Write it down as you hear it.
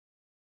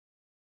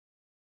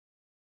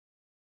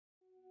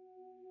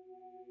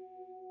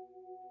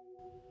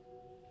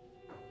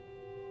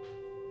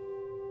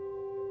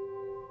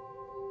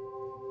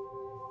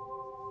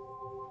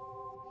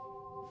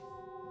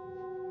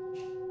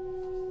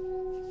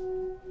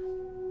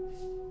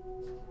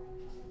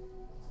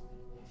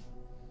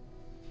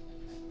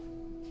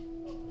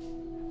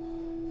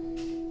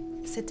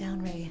Sit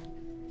down, Ray.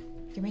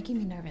 You're making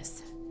me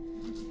nervous.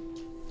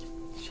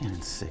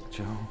 Shannon's sick,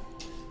 Joe.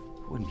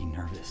 I wouldn't be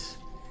nervous.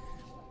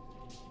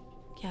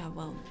 Yeah,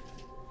 well,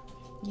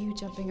 you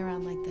jumping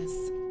around like this,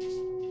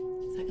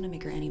 it's not gonna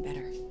make her any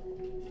better.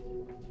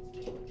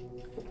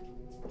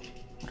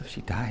 What if she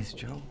dies,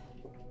 Joe?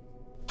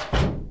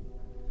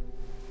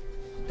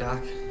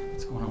 Doc,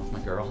 what's going on with my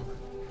girl?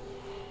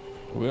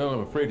 Well,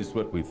 I'm afraid it's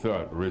what we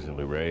thought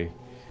originally, Ray.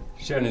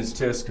 Shannon's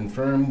test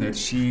confirmed that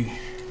she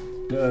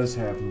does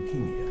have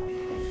leukemia.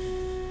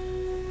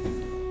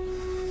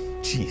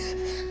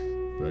 Jesus.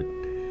 But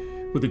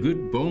with a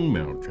good bone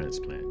marrow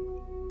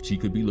transplant, she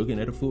could be looking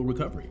at a full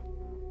recovery.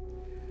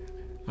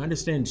 I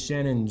understand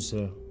Shannon's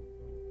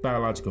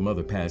biological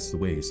mother passed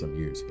away some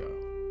years ago.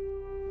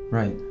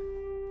 Right.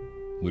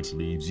 Which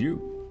leaves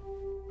you,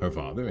 her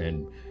father,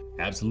 and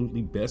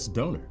absolutely best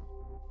donor.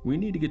 We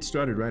need to get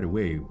started right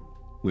away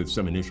with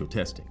some initial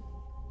testing.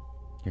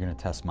 You're gonna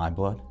test my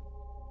blood?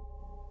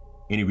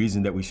 Any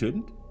reason that we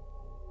shouldn't?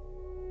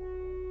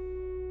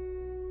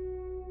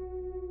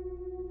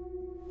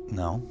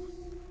 No.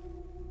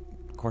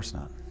 Of course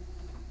not.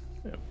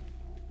 Yeah.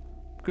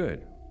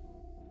 Good.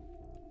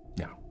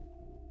 Now,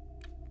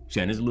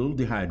 Shannon's a little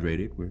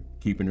dehydrated. We're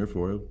keeping her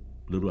for a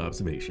little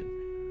observation.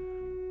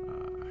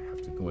 I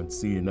have to go and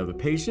see another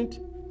patient.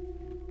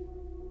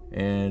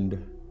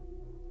 And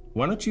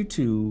why don't you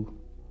two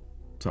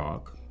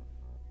talk,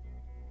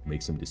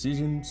 make some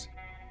decisions,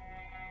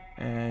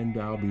 and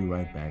I'll be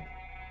right back,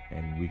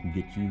 and we can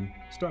get you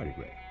started,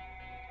 Ray.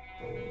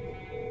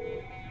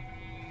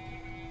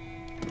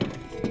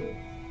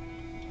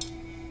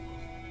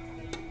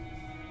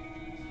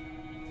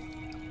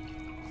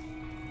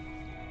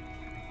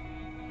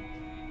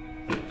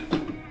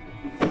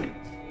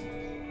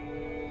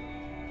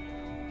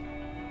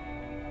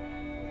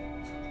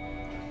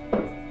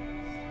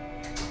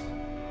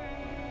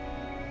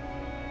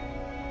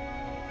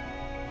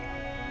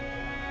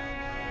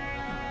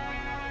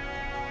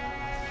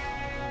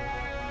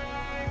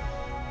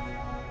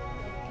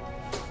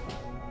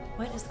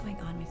 What is going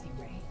on with you,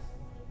 Ray?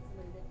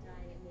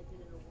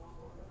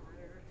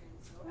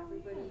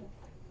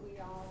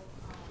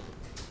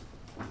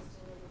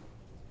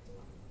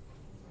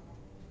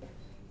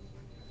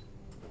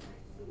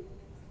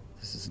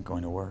 This isn't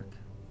going to work.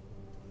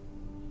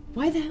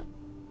 Why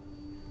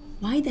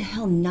the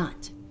hell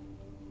not?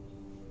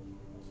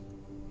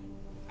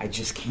 I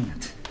just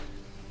can't.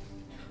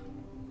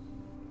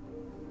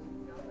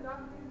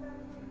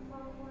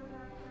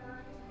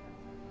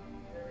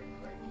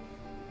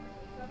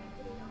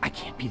 I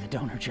can't be the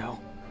donor, Joe.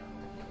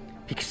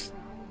 Because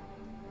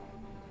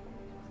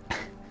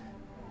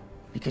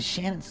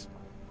Shannon's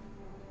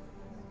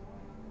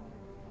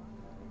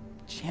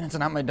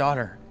not my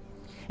daughter.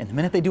 And the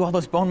minute they do all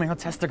those bone marrow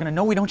tests, they're gonna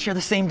know we don't share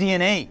the same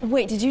DNA.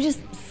 Wait, did you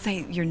just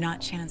say you're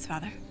not Shannon's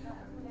father?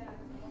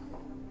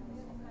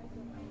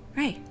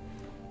 Ray.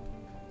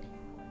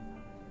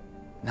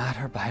 Not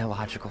her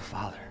biological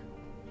father.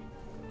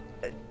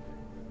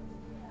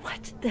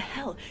 What the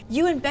hell?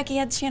 You and Becky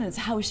had Shannon's.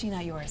 How is she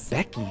not yours?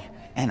 Becky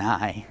and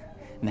I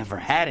never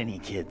had any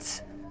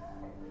kids.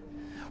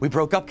 We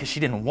broke up because she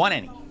didn't want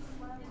any.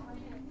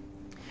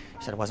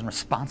 She said I wasn't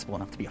responsible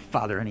enough to be a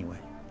father anyway.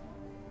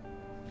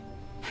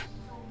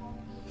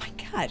 My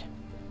God.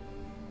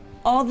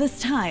 All this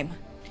time,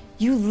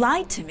 you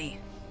lied to me.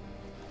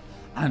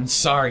 I'm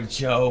sorry,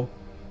 Joe.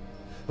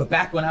 But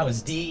back when I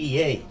was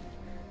DEA,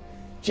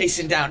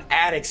 chasing down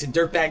addicts and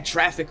dirtbag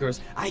traffickers,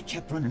 I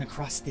kept running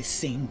across this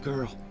same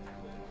girl.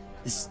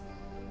 This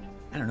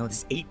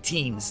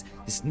 18, this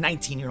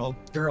 19-year-old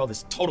girl,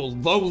 this total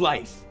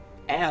lowlife,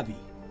 Abby.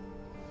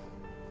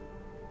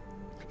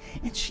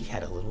 And she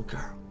had a little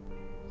girl.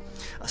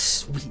 A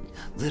sweet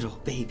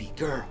little baby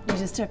girl. You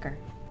just took her.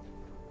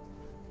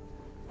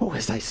 What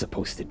was I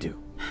supposed to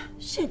do?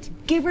 Shit,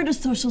 give her to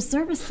social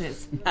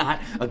services.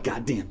 Not a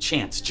goddamn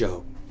chance,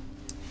 Joe.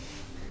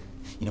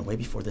 You know, way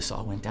before this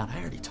all went down, I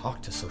already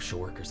talked to social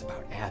workers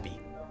about Abby.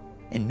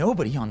 And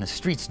nobody on the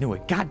streets knew a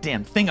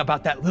goddamn thing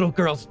about that little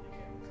girl's...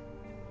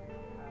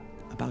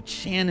 about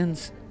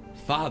Shannon's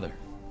father.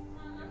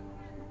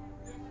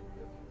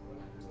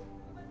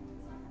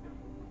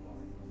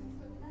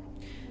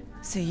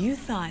 So you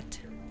thought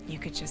you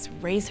could just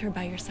raise her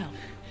by yourself,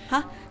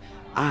 huh?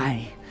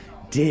 I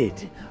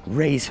did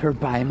raise her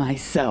by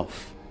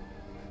myself,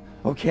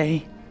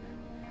 okay?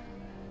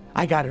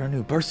 I got her a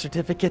new birth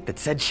certificate that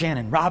said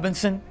Shannon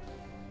Robinson.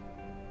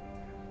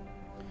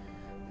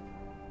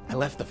 I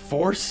left the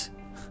force.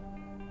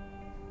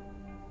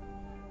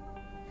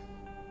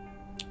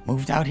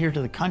 Moved out here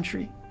to the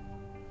country.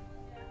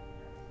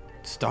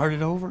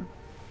 Started over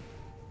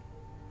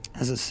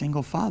as a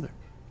single father.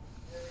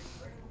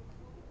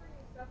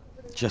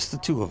 Just the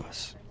two of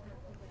us.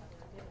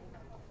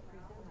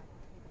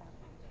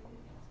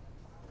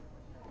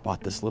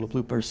 Bought this little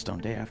blue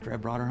birthstone day after I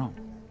brought her home.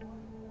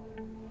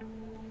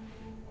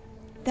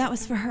 That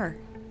was for her.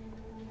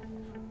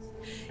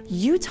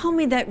 You told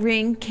me that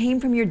ring came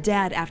from your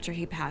dad after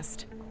he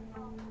passed.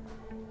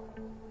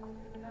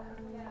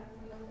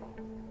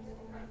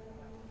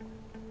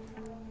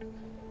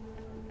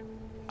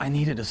 I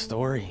needed a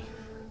story.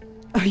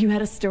 Oh, you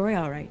had a story,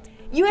 all right.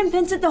 You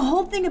invented the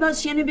whole thing about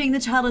Shannon being the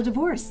child of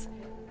divorce.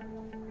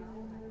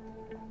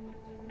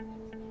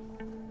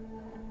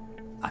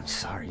 I'm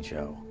sorry,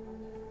 Joe.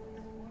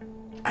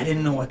 I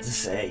didn't know what to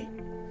say.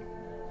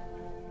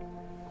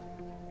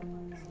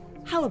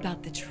 How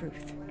about the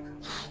truth?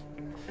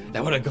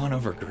 That would have gone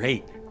over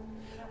great.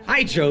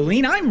 Hi,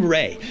 Jolene, I'm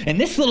Ray,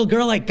 and this little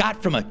girl I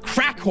got from a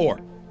crack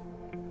whore.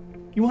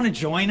 You want to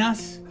join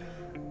us?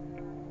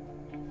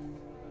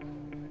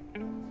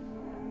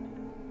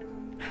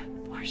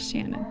 Poor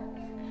Shannon.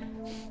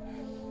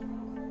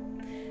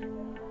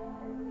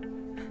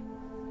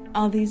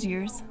 All these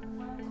years,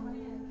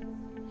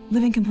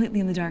 living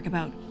completely in the dark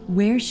about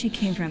where she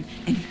came from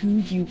and who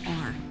you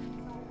are.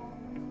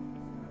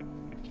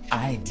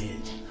 I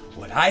did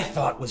what I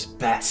thought was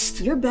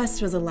best. Your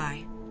best was a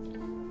lie.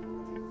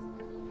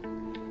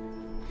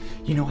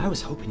 You know, I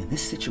was hoping in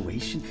this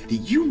situation that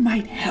you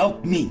might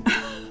help me.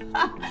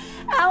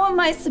 How am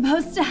I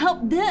supposed to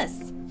help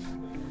this?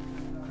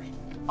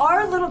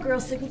 Our little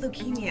girl's sick with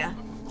leukemia.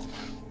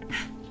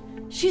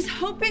 She's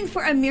hoping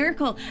for a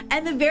miracle,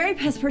 and the very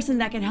best person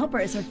that can help her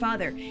is her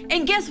father.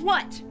 And guess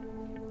what?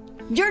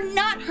 You're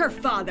not her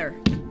father.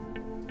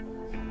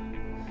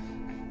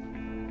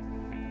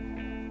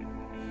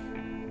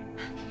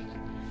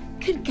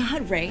 Good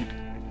God, Ray.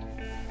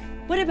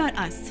 What about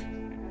us?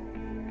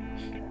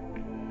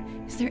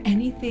 Is there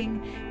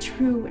anything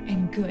true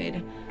and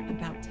good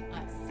about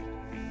us?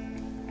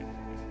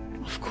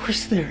 Of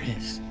course there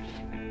is.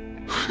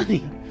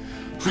 Honey,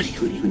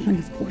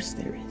 of course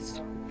there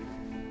is.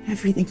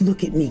 Everything,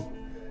 look at me.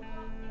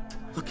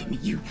 Look at me,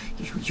 you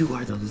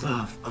are the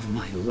love of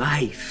my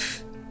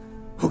life.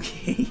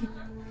 Okay?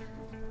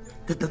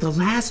 The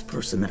last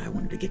person that I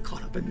wanted to get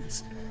caught up in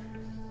this.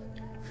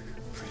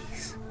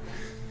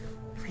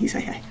 Please,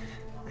 I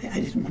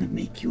didn't want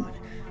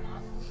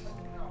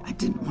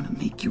to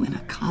make you an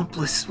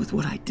accomplice with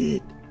what I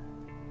did.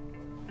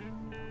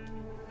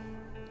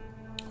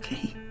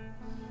 Okay?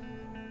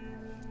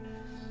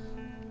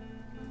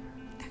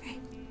 Okay.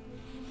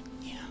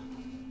 Yeah.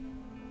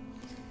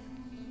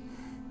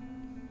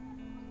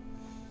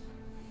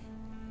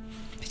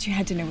 But you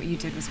had to know what you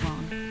did was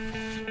wrong.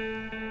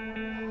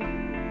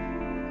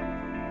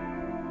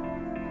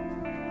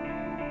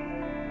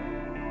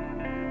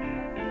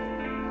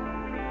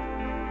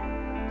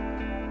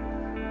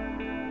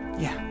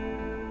 Yeah.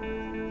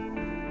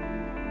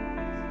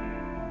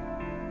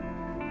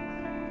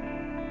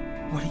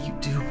 What do you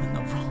do when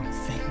the wrong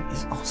thing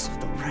is also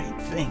the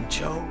right thing,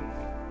 Joe?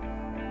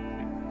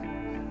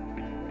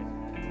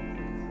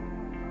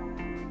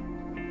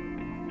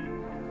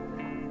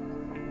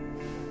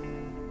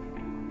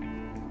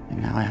 And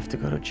now I have to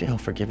go to jail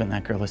for giving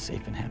that girl a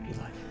safe and happy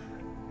life.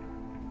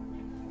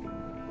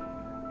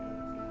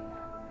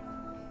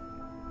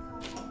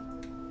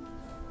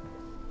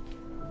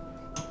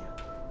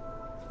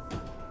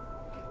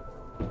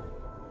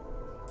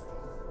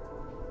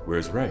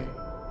 Where's Ray?